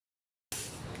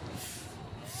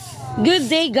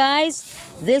Good day, guys.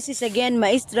 This is again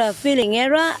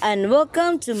Maestrafeelingera and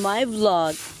welcome to my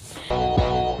vlog.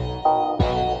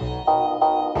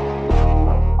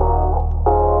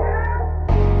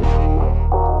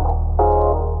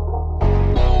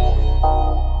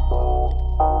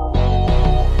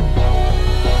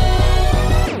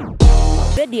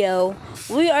 Video,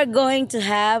 we are going to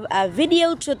have a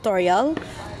video tutorial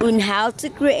on how to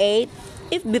create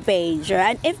FB page or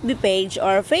an FB page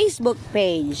or Facebook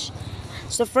page.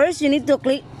 So first you need to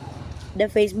click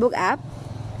the Facebook app,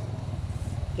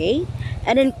 okay,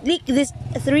 and then click these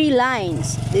three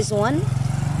lines, this one,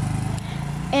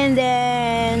 and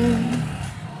then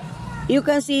you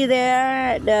can see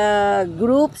there the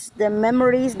groups, the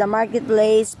memories, the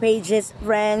marketplace, pages,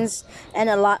 friends, and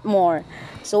a lot more.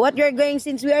 So what you're going,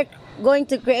 since we are going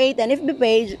to create an FB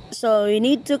page, so you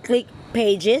need to click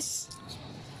pages,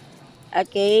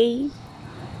 okay,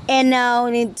 and now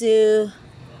we need to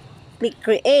click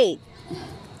create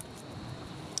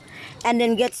and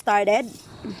then get started.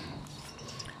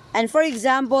 And for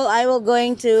example, I will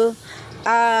going to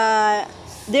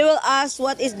they will ask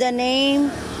what is the name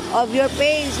of your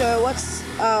page, or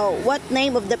what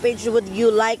name of the page would you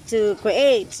like to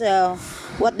create. So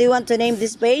what do you want to name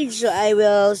this page? So I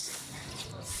will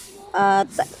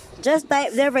just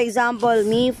type there, for example,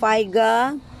 me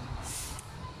Faiga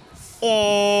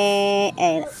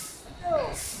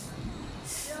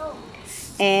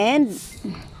and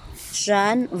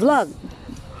Shan vlog,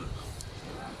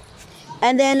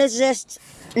 and then let's just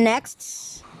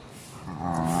next,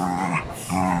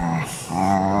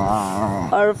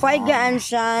 or Faiga and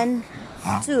Shan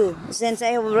 2, since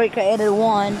I have already created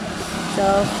one.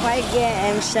 So Faiga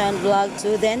and Shan vlog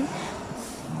 2, then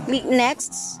click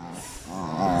next,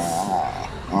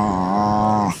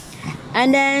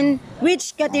 and then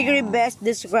which category best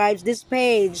describes this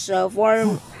page. So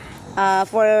for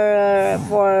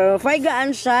Faiga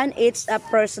and Shan, it's a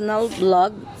personal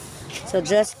blog, so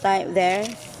just type there.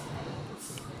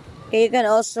 Okay, you can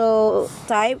also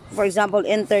type, for example,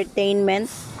 entertainment,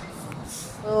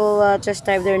 so just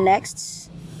type there next.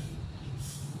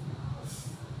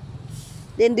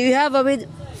 Then do you have a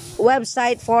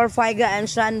website for Faiga and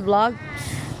Shan vlog?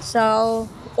 So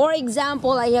for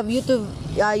example, I have YouTube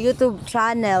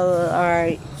channel,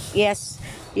 or yes,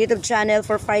 YouTube channel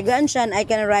for Faiga and Shan. I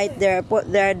can write there,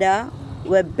 put there the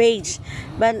web page,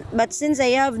 but since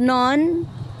I have none,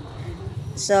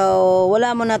 so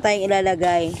wala mo na tayong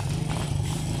ilalagay.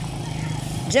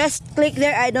 Just click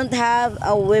there, I don't have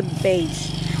a web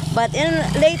page. But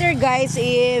later, guys,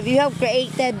 if you have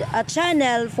created a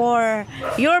channel for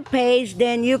your page,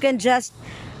 then you can just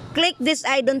click this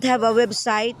I don't have a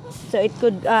website, so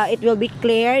it will be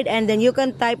cleared, and then you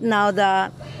can type now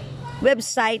the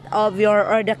website of your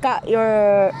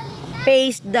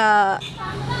paste the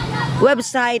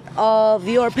website of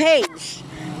your page.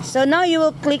 So now you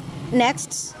will click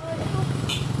next,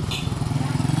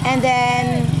 and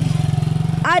then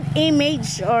add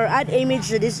image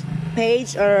to this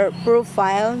page or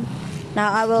profile.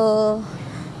 Now I will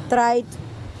try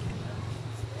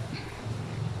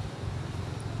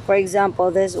for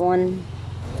example this one,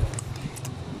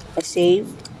 I save.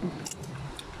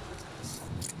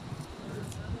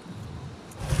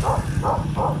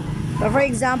 So for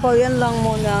example, yun lang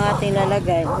muna ang ating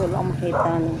lalagay. Wala lang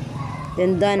makita.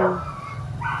 Then done.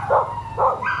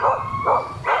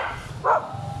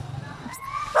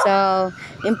 So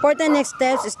important next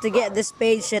steps is to get this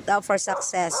page set up for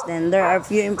success. Then there are a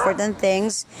few important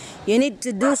things you need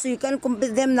to do, so you can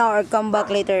complete them now or come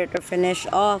back later to finish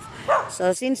off.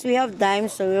 So since we have time,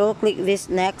 so we will click this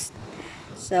next.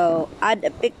 So add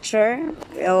a picture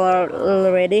we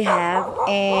already have,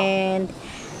 and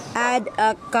add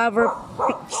a cover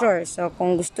picture. So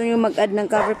kung gusto nyo mag-add ng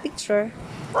cover picture,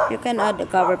 you can add a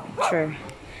cover picture.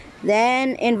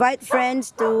 Then invite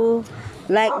friends to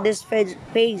like this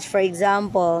page. For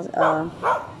example,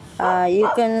 you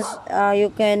can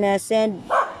send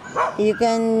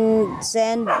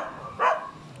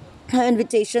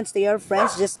invitations to your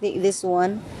friends. Just click this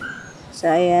one. So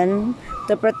ayan,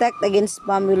 to protect against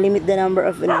spam, we limit the number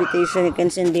of invitations you can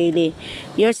send daily.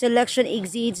 Your selection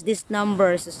exceeds this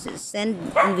number, so send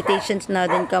invitations now,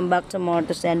 then come back tomorrow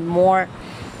to send more.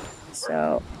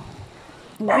 So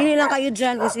pili lang kayo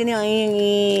dyan kung sino ang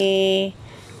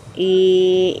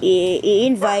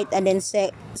i-invite, and then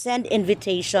send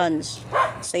invitations.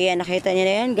 So yan, nakita niyo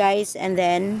na yan, guys. And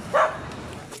then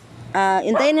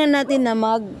hintayin na natin na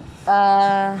mag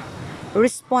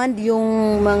respond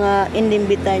yung mga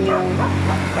inimbitan yung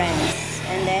friends,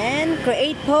 and then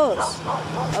create post.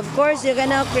 Of course, you're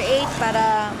gonna create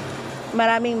para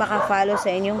maraming makafollow sa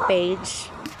inyong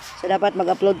page. So, dapat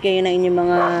mag-upload kayo ng inyong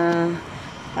mga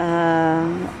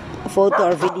photo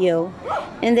or video.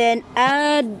 And then,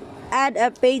 add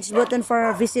a page button for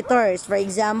visitors. For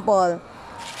example,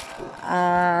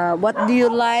 what do you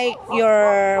like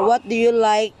your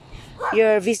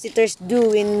visitors do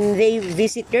when they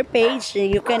visit your page?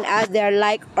 You can add their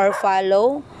like or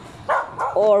follow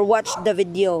or watch the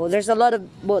video. There's a lot of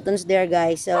buttons there,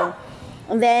 guys. So,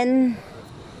 and then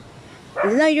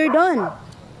now you're done.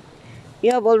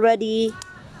 You have already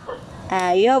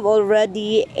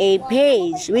a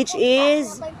page which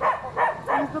is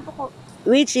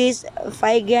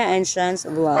Faiga and Shan's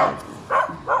vlog.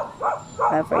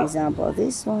 For example,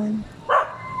 this one.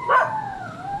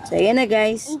 So, ayan na,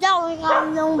 guys. So,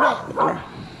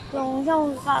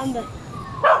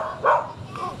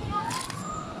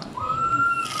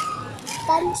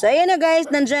 ayan na, guys.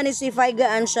 Nandyan is si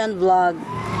Faiga and Shan vlog.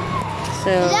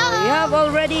 So, you have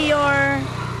already your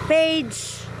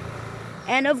page.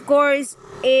 And of course,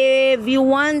 if you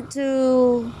want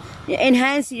to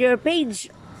enhance your page,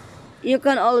 you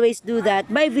can always do that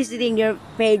by visiting your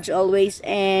page always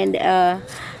and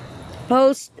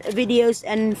post videos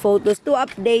and photos to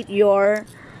update your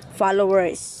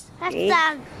followers. Okay?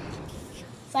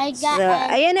 So,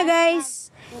 ayan na,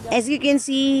 guys. As you can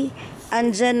see,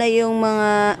 andyan na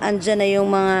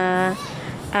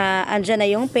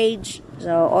yung page.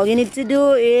 So, all you need to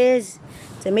do is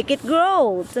to make it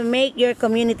grow, to make your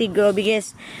community grow,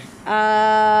 because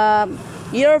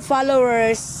your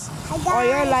followers or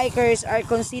your likers are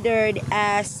considered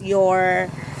as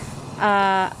your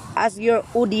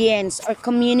audience or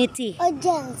community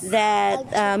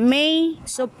that may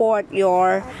support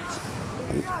your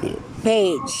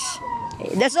page.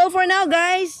 Okay, that's all for now,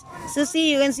 guys. So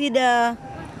you can see the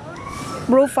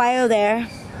profile there,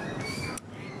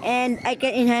 and I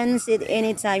can enhance it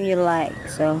anytime you like.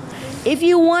 So if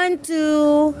you want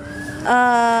to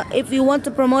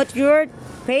promote your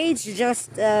page,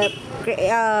 just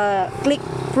click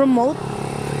promote,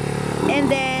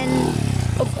 and then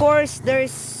of course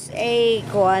there's a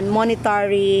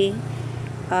monetary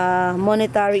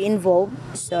involved.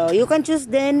 So you can choose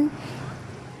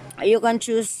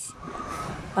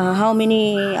how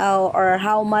many or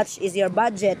how much is your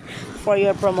budget for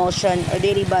your promotion or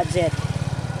daily budget.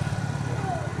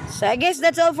 So I guess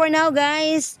that's all for now,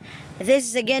 guys. This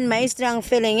is again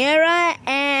Maestrafeelingera,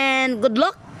 and good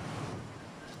luck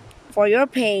for your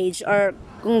page, or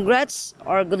congrats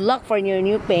or good luck for your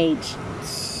new page.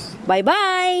 Bye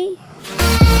bye.